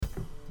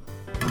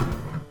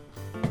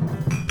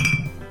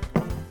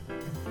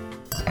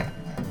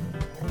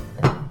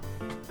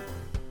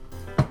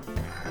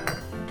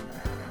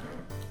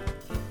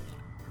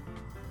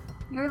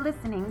You're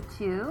listening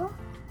to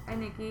a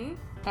Nicki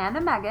and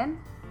a Megan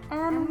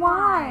and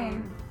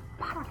Wine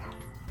podcast.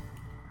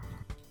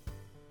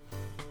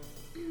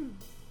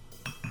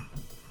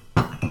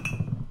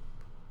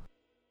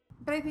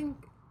 But I think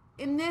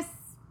in this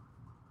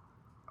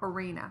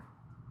arena,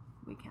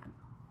 we can.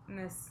 In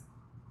this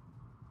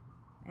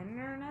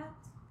internet?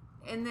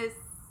 In this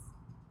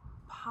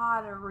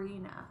pod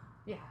arena.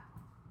 Yeah.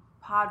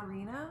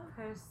 Podrena?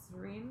 Podcast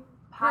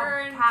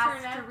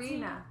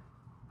arena.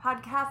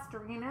 Podcast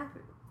arena.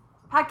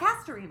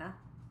 Podcast arena.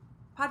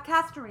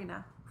 Podcast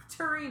arena.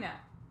 Torino.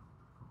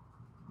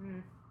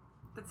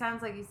 That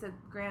sounds like you said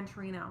Gran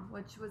Torino,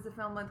 which was a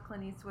film with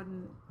Clint Eastwood,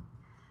 and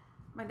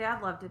my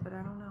dad loved it, but I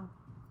don't know.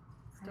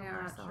 Still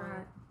not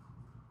sure.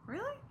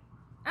 Really?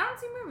 I don't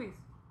see movies.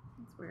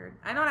 It's weird.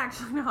 I don't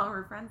actually know how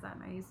we're friends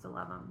then. I used to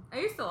love them. I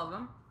used to love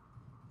them.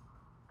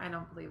 I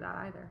don't believe that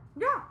either.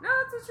 Yeah, no,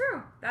 that's a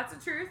true. That's a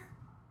truth.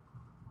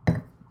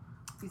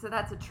 You said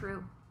that's a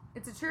true.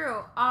 It's a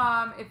true.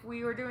 If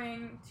we were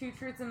doing two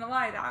truths and a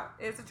lie, that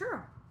is a true.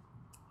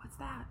 What's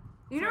that?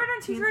 You never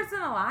done two truths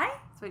and a lie?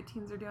 That's why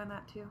teens are doing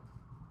that too.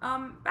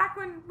 Back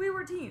when we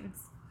were teens.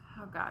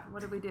 Oh God,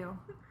 what did we do?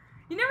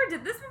 You never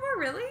did this before,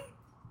 really?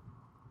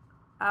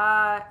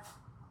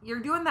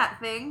 You're doing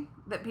that thing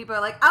that people are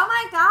like, oh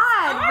my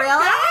God, oh my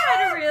really?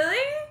 God,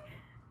 really?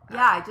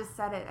 Yeah, I just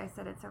said it. I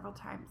said it several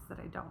times that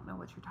I don't know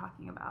what you're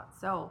talking about.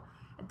 So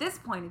at this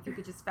point, if you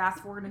could just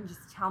fast forward and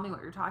just tell me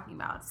what you're talking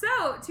about.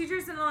 So, two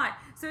truths and a lie.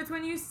 So it's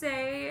when you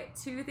say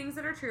two things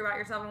that are true about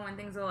yourself and one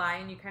thing's a lie,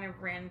 and you kind of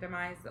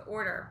randomize the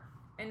order.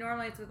 And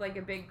normally it's with like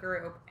a big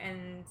group,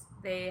 and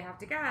they have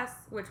to guess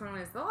which one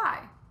is the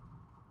lie.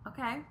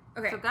 Okay.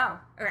 Okay. So go.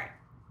 Okay.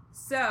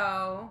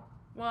 So,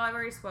 well, I've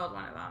already spoiled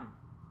one of them.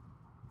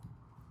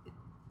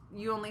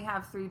 You only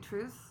have 3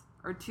 truths?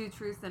 Or 2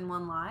 truths and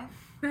 1 lie?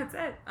 That's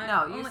it.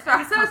 Start.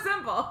 It's so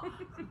simple.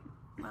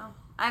 Well,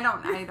 I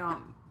don't know that.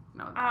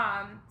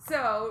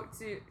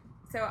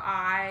 So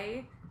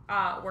I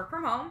work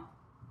from home.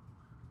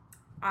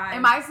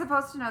 Am I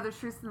supposed to know the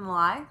truth and the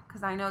lie?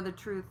 Because I know the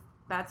truth.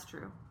 That's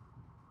true.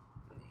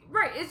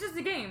 Right. It's just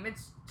a game.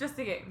 It's just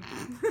a game.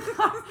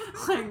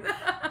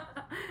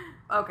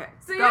 Okay.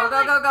 So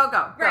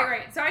go.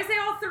 Right. So I say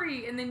all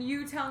 3, and then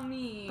you tell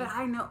me. But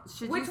I know.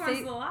 Which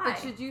one's the lie? But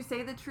should you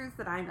say the truth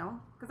that I know?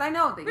 Because I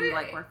know that you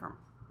work from.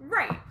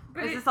 Right.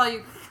 But is this all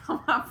you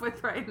come up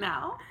with right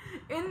now?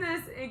 In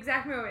this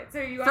exact moment. So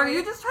are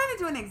you just trying to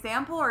do an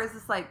example, or is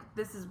this like,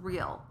 this is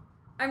real?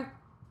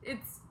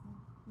 It's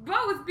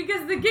both,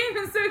 because the game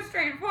is so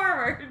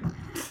straightforward.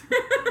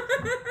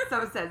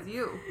 So says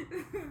you.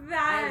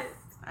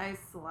 I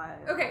slide.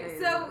 Okay,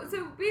 so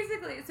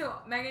basically,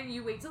 Megan,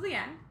 you wait till the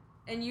end,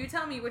 and you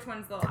tell me which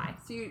one's the lie.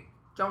 So you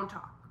don't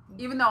talk.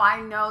 Even though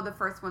I know the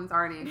first one's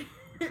already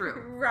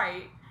true.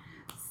 Right.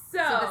 So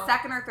the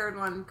second or third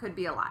one could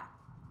be a lie.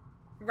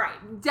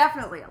 Right.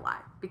 Definitely a lie,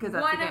 because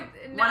that's the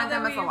game. One of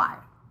them is a lie.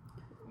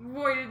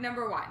 Voided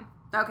number 1.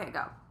 Okay,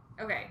 go.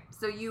 Okay.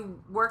 So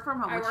you work from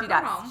home, I which work she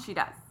does. from home. She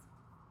does.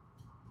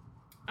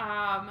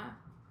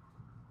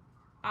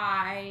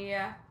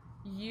 I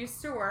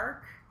used to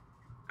work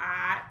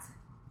at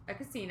a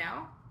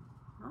casino.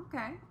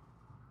 Okay.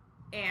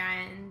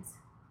 And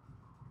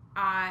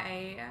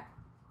I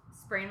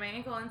sprained my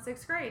ankle in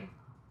 6th grade.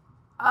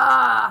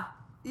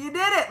 You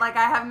did it. Like,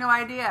 I have no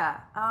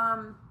idea.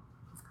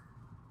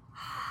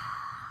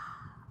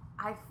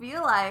 I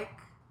feel like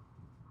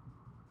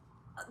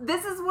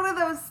this is one of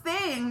those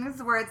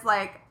things where it's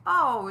like,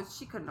 oh,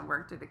 she couldn't have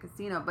worked at a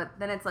casino. But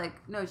then it's like,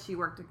 no, she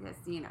worked at a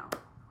casino.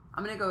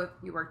 I'm going to go with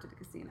you worked at a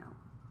casino.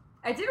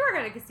 I did work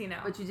at a casino.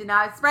 But you did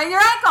not sprain your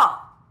ankle.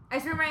 I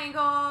sprained my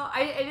ankle.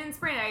 I didn't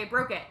sprain it. I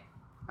broke it.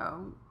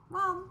 Oh,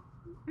 well,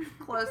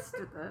 close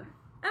to the...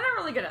 I'm not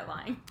really good at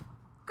lying.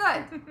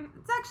 Good.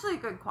 It's actually a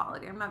good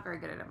quality. I'm not very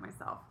good at it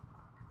myself.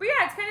 But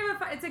yeah, it's kind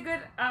of it's a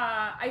good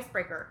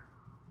icebreaker.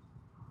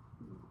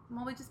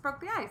 Well, we just broke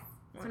the ice.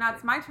 So now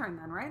it's my turn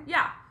then, right?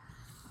 Yeah.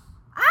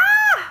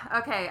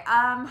 Okay.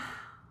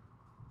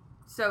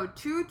 So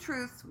 2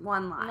 truths,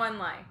 1 lie. 1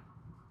 lie.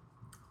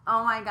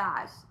 Oh my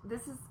gosh.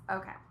 This is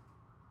okay.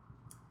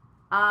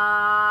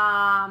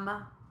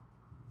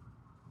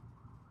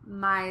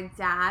 My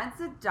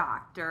dad's a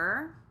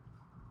doctor.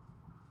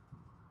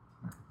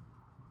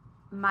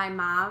 My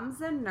mom's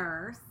a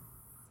nurse.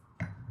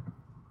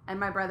 And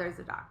my brother's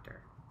a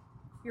doctor.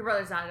 Your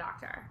brother's not a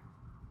doctor.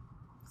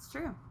 It's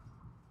true.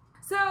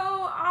 So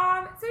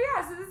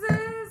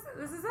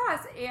this is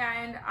us,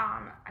 and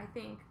I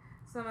think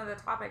some of the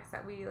topics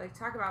that we like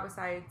talk about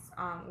besides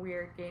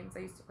weird games I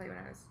used to play when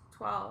I was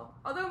 12.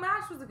 Although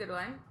MASH was a good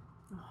one.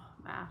 Oh,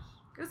 MASH.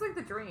 It was like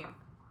the dream.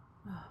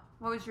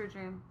 What was your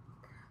dream?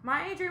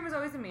 My dream was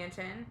always a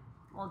mansion.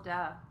 Well,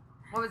 duh.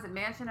 What was it?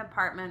 Mansion,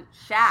 apartment,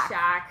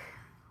 shack.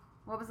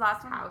 What was the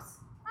last one? House.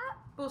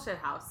 Bullshit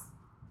house.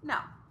 No,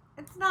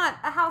 it's not.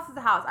 A house is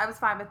a house. I was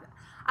fine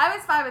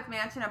with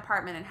mansion,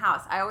 apartment, and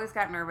house. I always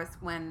got nervous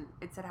when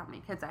it said how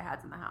many kids I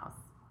had in the house.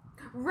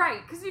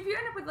 Right, because if you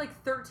end up with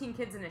like 13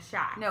 kids in a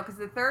shack. No, because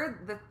the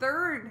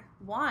third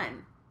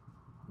one,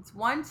 It's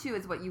 1, 2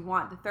 is what you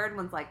want. The third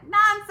one's like,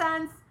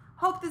 nonsense.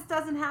 Hope this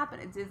doesn't happen.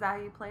 Is that how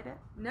you played it?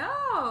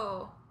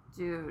 No.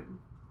 Dude.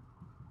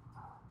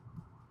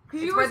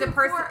 Because you were the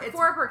person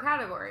four per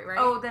category, right?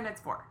 Oh, then it's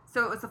 4.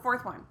 So it was the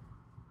fourth one.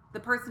 The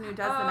person who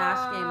does the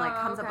MASH game like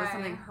comes up with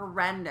something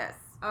horrendous.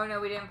 Oh no,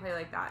 we didn't play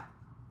like that.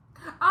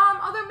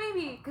 Although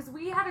maybe because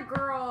we had a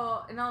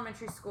girl in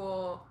elementary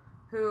school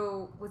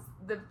who was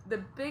the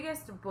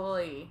biggest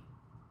bully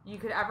you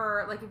could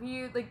ever like. If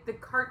you like the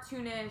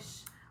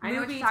cartoonish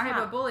movie type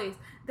of bullies,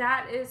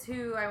 that is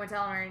who I went to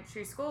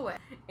elementary school with,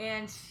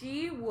 and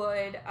she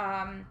would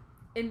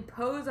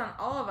impose on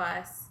all of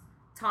us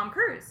Tom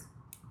Cruise.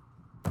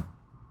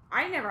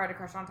 I never had a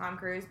crush on Tom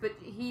Cruise, but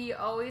he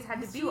always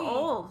had to be too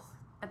old.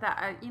 At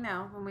that,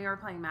 when we were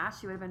playing MASH,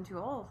 she would have been too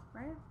old,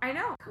 right? I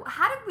know.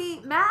 How did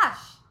we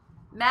MASH?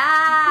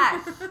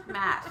 MASH.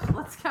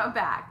 Let's go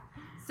back.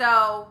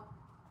 So,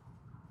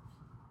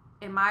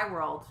 in my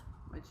world,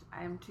 which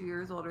I am 2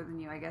 years older than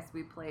you, I guess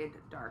we played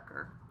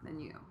darker than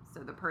you.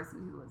 So the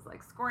person who was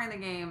like scoring the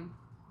game,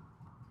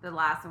 the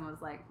last one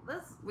was like,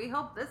 "This. We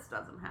hope this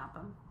doesn't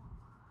happen."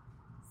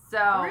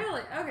 So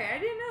really, okay, I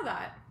didn't know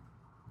that.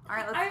 All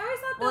right, I always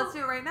thought. Well, let's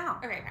do it right now.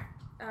 Okay.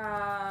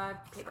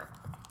 Paper.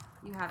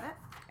 You have it?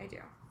 I do.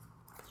 Do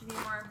you need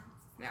more?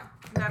 No.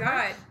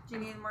 Beverage? Do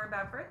you need more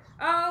beverage?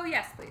 Oh,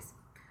 yes, please.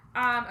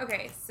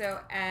 Okay,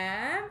 so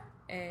MASH.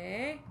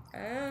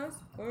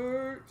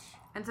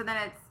 And so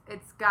then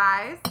it's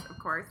guys, of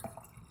course.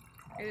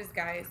 It is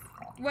guys.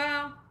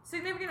 Well,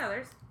 significant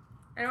others.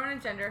 I don't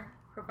want to gender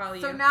profile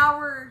you. So now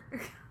we're...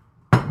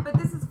 But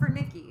this is for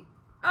Nicki.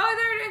 Oh,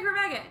 they're doing for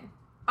Megan.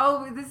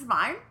 Oh, this is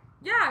mine?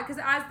 Yeah,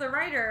 because as the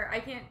writer,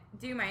 I can't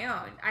do my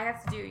own. I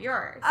have to do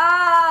yours.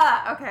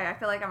 Okay. I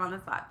feel like I'm on the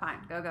spot. Fine.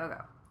 Go.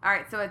 All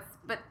right. So it's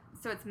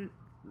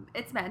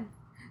men.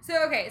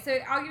 So, okay. So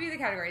I'll give you the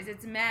categories.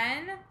 It's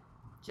men.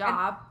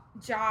 Job.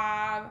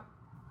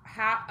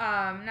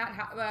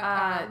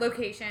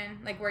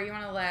 Location, like where you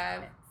want to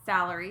live.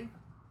 Salary.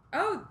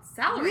 Oh,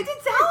 salary. We did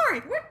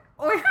salary.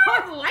 What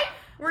kind of life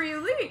were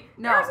you leading?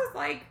 No. Yours was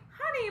like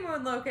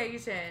honeymoon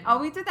location. Oh,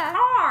 we did that.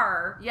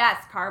 Car.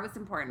 Yes, car was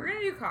important. We're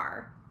going to do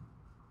car.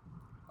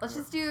 Let's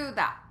just do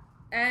that.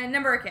 And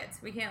number of kids.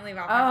 We can't leave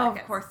out number of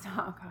kids. Of course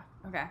not.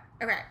 Okay.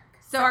 Okay.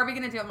 So are we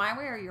going to do it my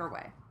way or your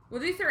way?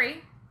 We'll do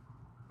 3.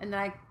 And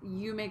then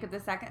you make it the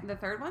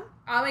third one?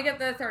 I'll make it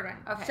the third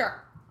one. Okay. Sure.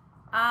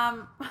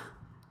 I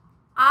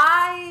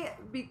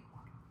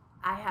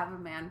have a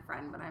man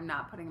friend, but I'm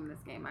not putting him in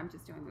this game. I'm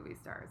just doing movie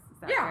stars. Is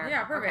that fair? fair?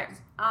 Yeah,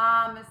 perfect.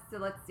 Okay. So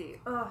let's see.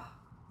 Ugh.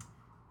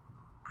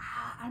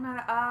 I'm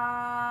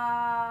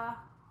not.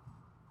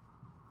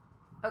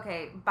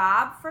 Okay,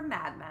 Bob from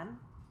Mad Men.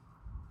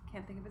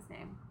 Can't think of his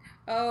name.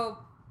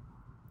 Oh.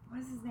 What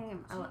is his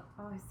name? Oh,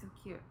 he's so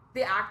cute.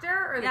 The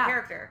actor or the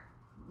character?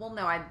 Well,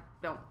 no, I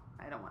don't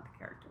want the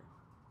character.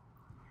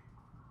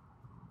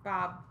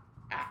 Bob,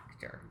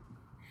 actor.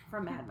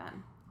 From Mad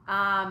Men.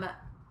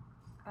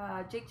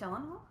 Jake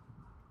Gyllenhaal?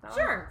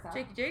 Sure.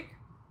 Jake.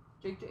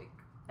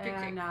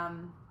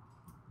 And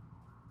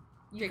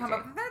you come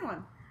up with the third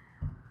one.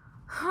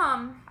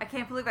 I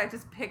can't believe I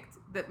just picked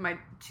that my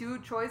 2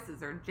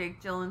 choices are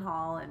Jake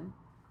Gyllenhaal and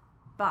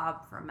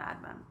Bob from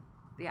Mad Men,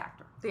 the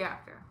actor. The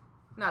actor,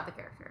 not the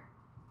character.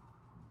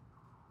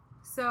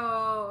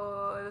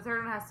 So the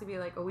third one has to be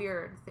like a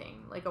weird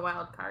thing, like a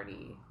wild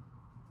cardy.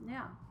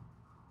 Yeah.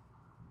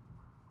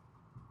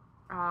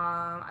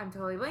 I'm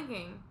totally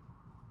blanking.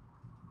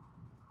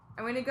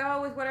 I'm going to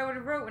go with what I would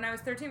have wrote when I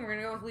was 13. We're going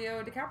to go with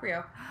Leo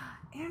DiCaprio.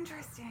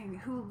 Interesting.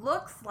 Who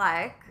looks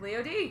like...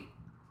 Leo D,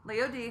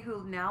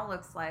 who now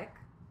looks like...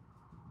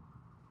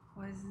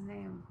 What is his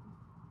name?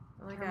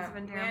 Like a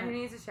man who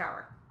needs a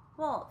shower.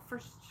 Well, for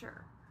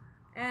sure.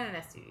 And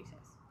an STD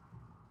test.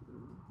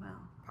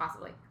 Well.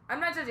 Possibly. I'm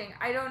not judging.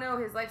 I don't know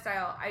his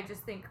lifestyle. I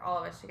just think all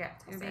of us should get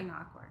tested. You're being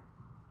awkward.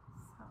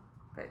 So.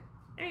 But,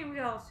 I mean, we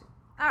all should.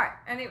 All right.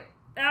 Anyway.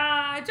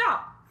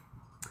 Job.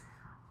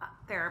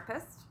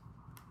 Therapist.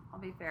 I'll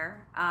be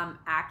fair.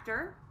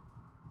 Actor.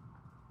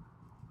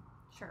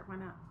 Sure, why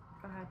not?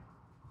 Go ahead.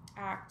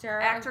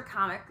 Actor,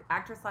 comic.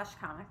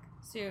 Actor/comic.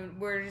 Soon,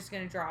 we're just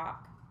going to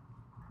drop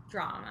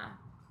drama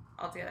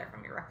altogether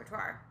from your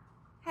repertoire.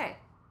 Hey,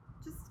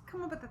 just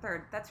come up with the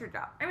third. That's your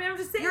job. I mean, I'm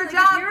just saying, your like,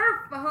 job, if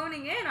you're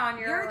honing in on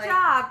your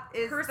job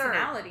is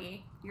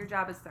personality. Third. Your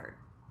job is third.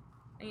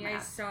 I mean, I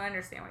just don't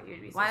understand why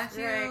you'd be so Why don't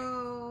specific.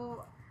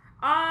 you...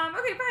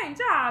 Okay, fine.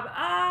 Job.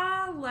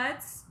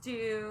 Let's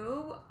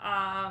do,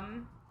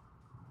 oh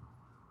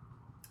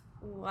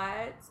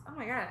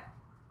my god.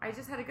 I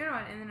just had a good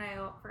one and then I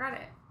forgot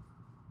it.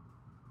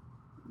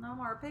 No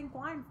more pink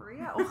wine for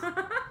you.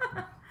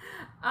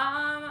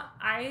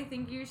 I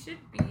think you should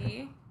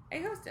be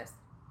a hostess.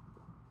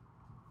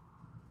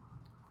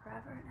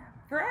 Forever and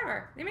ever.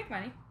 Forever. They make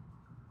money.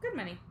 Good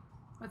money.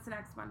 What's the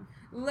next one?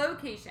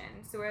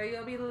 Location. So where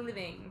you'll be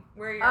living.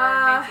 Where your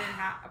mansion,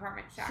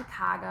 apartment, shack.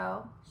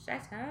 Chicago.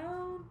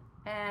 Chi-town.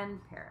 And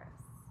Paris.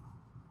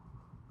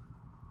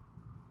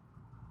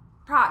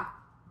 Prague.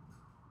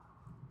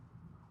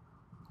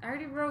 I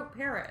already wrote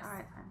Paris. All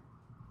right, fine.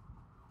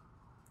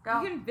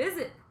 Go. You can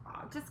visit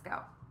Prague. Just go.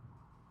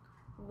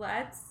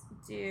 Let's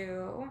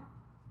do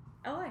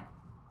LA.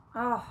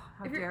 Oh,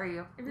 how If you're- dare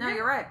you. if you're No, gonna-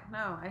 you're right.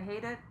 No, I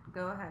hate it.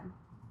 Go ahead.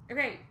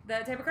 Okay, the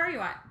type of car you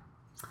want.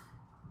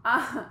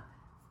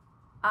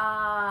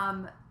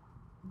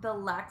 The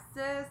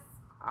Lexus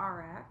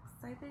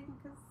RX, I think,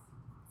 is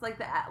it's like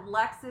the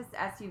Lexus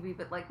SUV,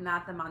 but like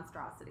not the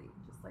monstrosity,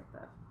 just like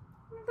the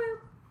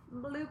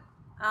bloop.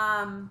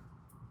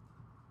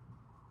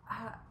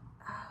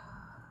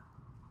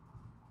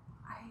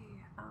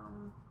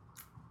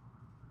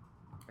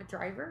 A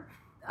driver?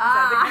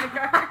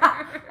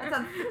 That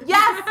sounds,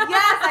 yes,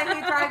 I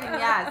hate driving.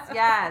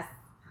 Yes.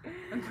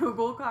 A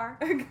Google car.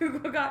 A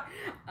Google car.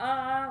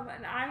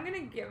 And I'm gonna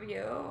give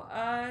you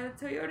a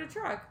Toyota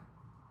truck.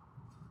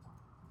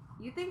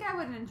 You think I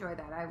wouldn't enjoy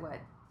that? I would.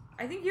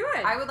 I think you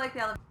would. I would like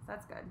the elevator.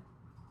 That's good.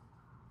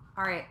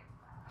 All right.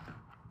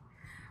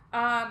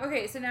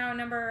 Okay, so now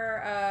number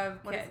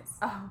of What is kids.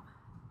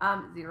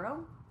 it?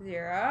 0,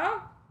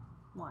 0,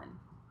 1.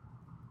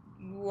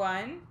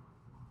 1,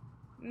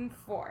 and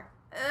 4.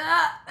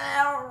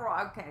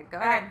 Okay, go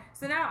ahead. Okay,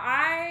 so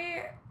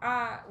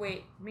now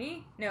wait,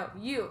 me? No,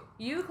 you.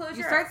 You close You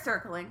your start eyes.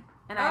 circling,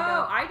 and Oh, I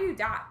go. I do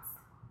dots.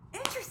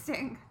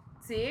 Interesting.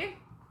 See?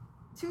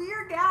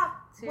 2-year gap.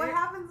 Two What year-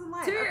 happens in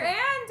life? Two Okay.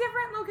 and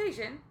different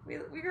location.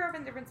 We grew up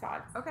in different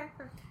spots. Okay.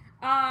 Sure.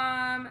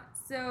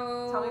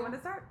 So Tell me when to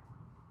start.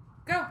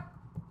 go.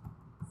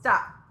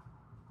 Stop.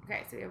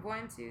 Okay, so we have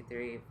 1, 2,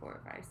 3, 4,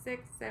 5,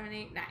 6, 7,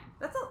 8, 9.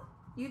 That's a.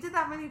 You did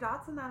that many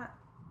dots in that.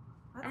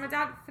 I'm a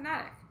dot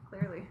fanatic.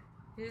 Clearly.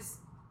 You just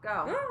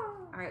Go. oh.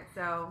 All right.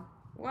 So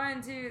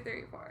 1, 2,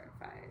 3, 4,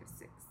 5,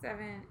 6,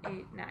 7,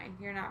 8, 9.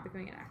 You're not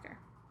becoming an actor.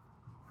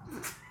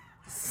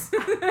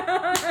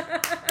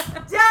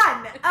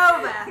 done.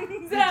 Over.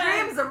 The Done.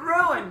 dreams are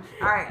ruined.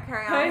 All right.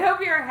 Carry on. I hope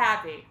you're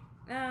happy.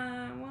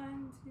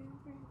 1, 2,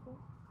 3, 4,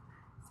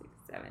 6,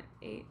 7,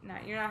 8,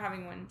 9. You're not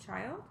having one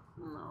child.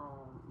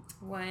 No.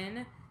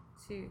 1,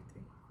 2, 3,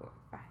 4,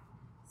 5,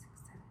 6,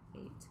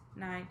 7, 8,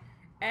 9.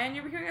 And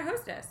you're becoming a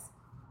hostess.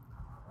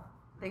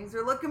 Things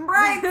are looking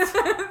bright.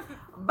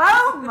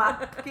 Boom.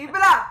 Keep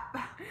it up.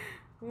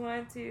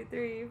 1, 2,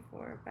 3,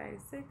 4, 5,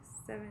 6,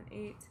 7,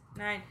 8,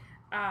 9.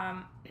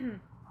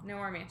 No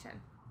more mansion.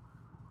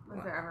 Was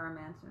there ever a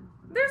mansion?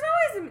 There's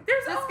always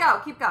Just go.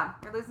 Keep going.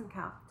 You're losing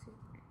count. 2,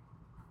 3,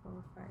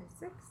 4, 5,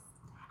 6.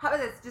 How about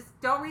this? Just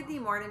don't read the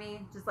more to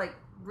me. Just like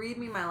read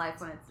me my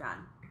life when it's done.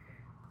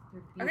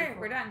 Okay,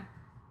 we're done.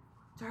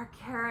 Dark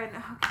Karen.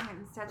 Okay,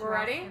 I'm statuesque. We're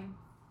ready?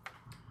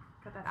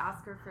 Got that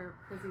Oscar for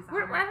Lizzie's I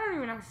Honor. don't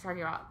even know what you're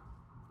talking about.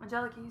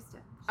 Angelica Houston.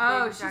 She Oh,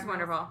 dated she's Jack Nicholson.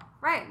 wonderful.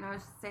 Right. And I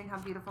was just saying how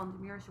beautiful and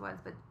demure she was,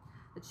 but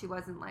that she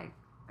wasn't like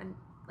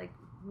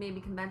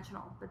maybe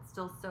conventional, but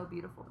still so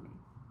beautiful to me.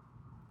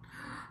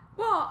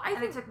 Well, I And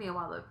think it took me a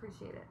while to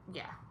appreciate it.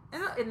 yeah.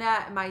 In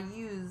that my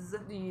youth,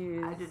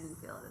 Yes. I didn't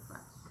feel it as much.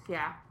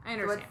 Yeah, I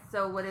understand.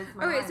 So what is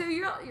my Okay, life? so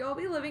you'll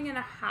be living in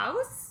a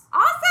house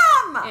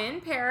Awesome!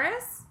 in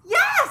Paris.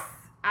 Yes!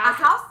 A As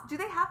house? Do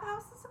they have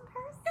houses in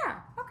Paris? Yeah,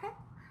 Okay.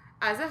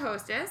 as a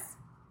hostess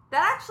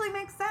That actually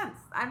makes sense.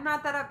 I'm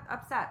not that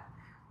upset.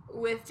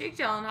 with Jake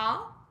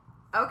Gyllenhaal,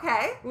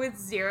 Okay. with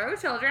 0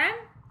 children,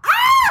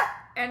 Ah!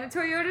 and a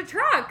Toyota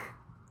truck.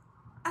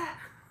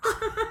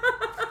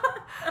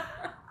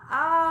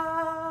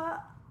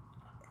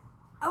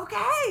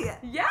 Okay.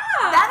 Yeah.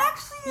 That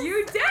actually is.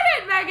 You did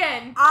it,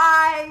 Megan.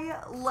 I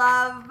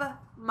love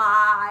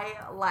my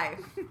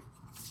life.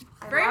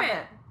 I Frame love it.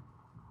 it.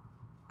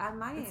 I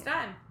might. It's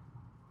done.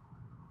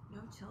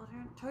 No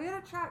children.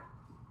 Toyota truck.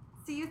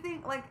 See, you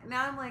think,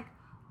 now I'm like,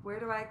 where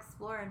do I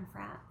explore in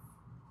France?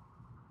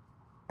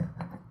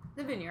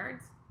 The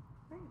vineyards.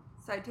 Right.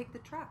 So I take the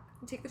truck.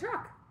 You take the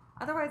truck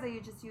Otherwise, I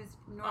just use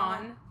normal.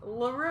 on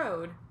La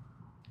Road.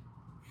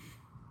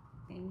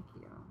 Thank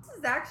you. This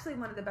is actually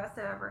one of the best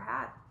I've ever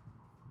had.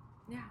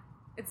 Yeah.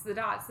 It's the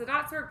dots. The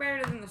dots work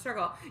better than the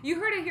circle. You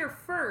heard it here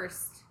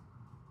first.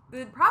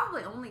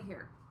 Probably only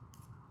here.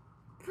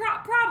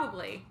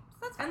 Probably.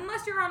 That's fine.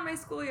 Unless you're on my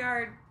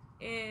schoolyard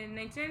in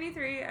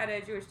 1993 at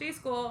a Jewish day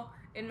school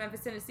in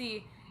Memphis,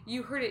 Tennessee,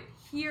 you heard it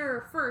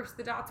here first.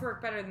 The dots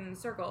work better than the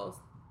circles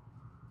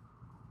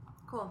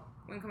Cool.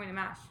 when coming to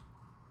MASH.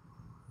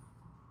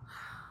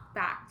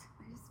 Fact.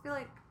 I just feel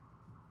like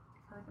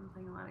I'm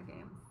playing a lot of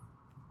games.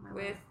 in my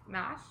With life.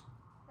 MASH?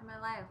 In my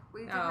life.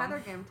 We did Oh. another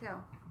game too.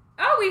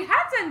 Oh, we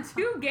have done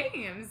 2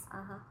 games.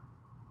 Uh-huh.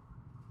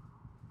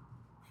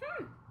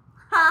 Hmm.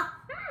 Ha!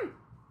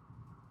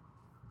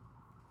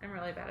 I'm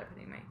really bad at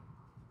putting my...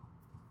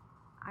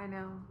 I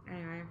know.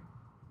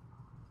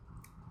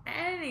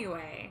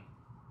 Anyway.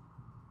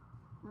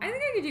 I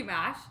think I could do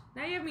MASH.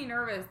 Now you have me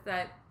nervous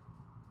that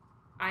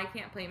I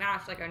can't play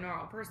MASH like a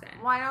normal person.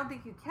 Well, I don't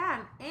think you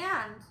can.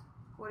 And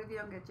what if you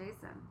don't get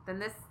Jason? Then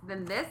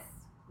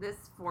this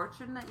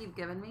fortune that you've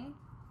given me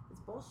is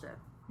bullshit.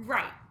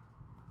 Right.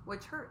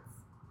 Which hurts.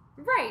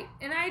 Right.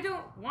 And I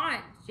don't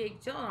want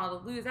Jake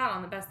Gyllenhaal to lose out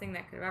on the best thing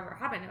that could have ever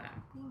happened to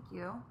him. Thank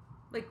you.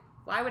 Like,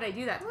 why would I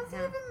do that Who was to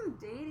him? even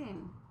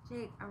dating?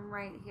 Jake, I'm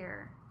right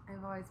here.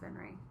 I've always been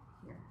right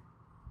here.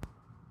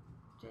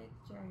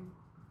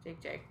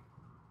 Jake.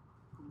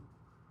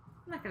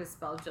 I'm not gonna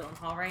spell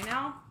Gyllenhaal right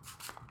now.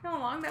 You know how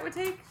long that would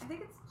take? I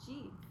think it's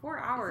G. 4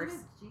 hours.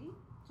 Isn't it G?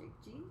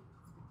 Jake G?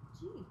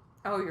 G.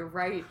 Oh, you're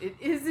right. It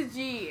is a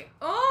G.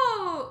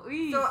 Oh!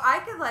 Eesh. So I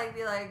could like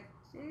be like,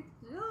 Jake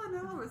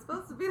Gyllenhaal, we're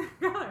supposed to be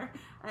together.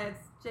 And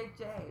it's Jake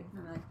J.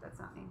 And I'm like, that's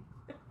not me.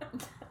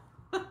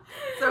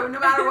 So no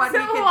matter what, So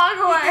he can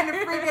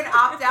freaking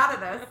opt out of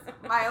this.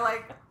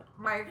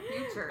 My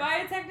future. By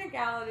a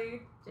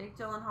technicality. Jake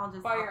Gyllenhaal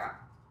just By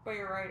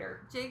your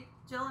writer. Jake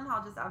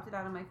Gyllenhaal just opted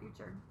out of my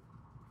future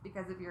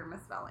because of your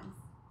misspellings.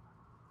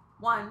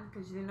 1,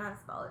 because you didn't know how to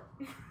spell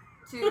it.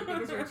 2,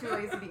 because you're too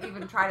lazy to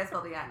even try to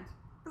spell the end.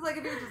 Because like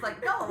if you were just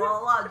like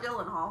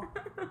Gyllenhaal,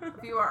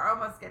 if you are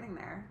almost getting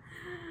there,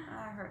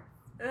 that hurts.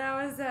 That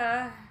was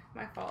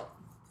my fault.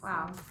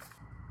 Wow.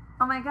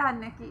 Oh my God,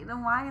 Nikki, the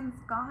wine's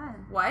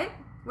gone. What?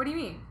 What do you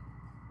mean?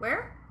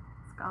 Where?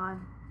 It's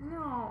gone.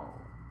 No.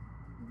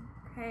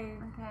 Okay.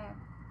 Okay.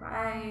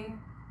 Bye.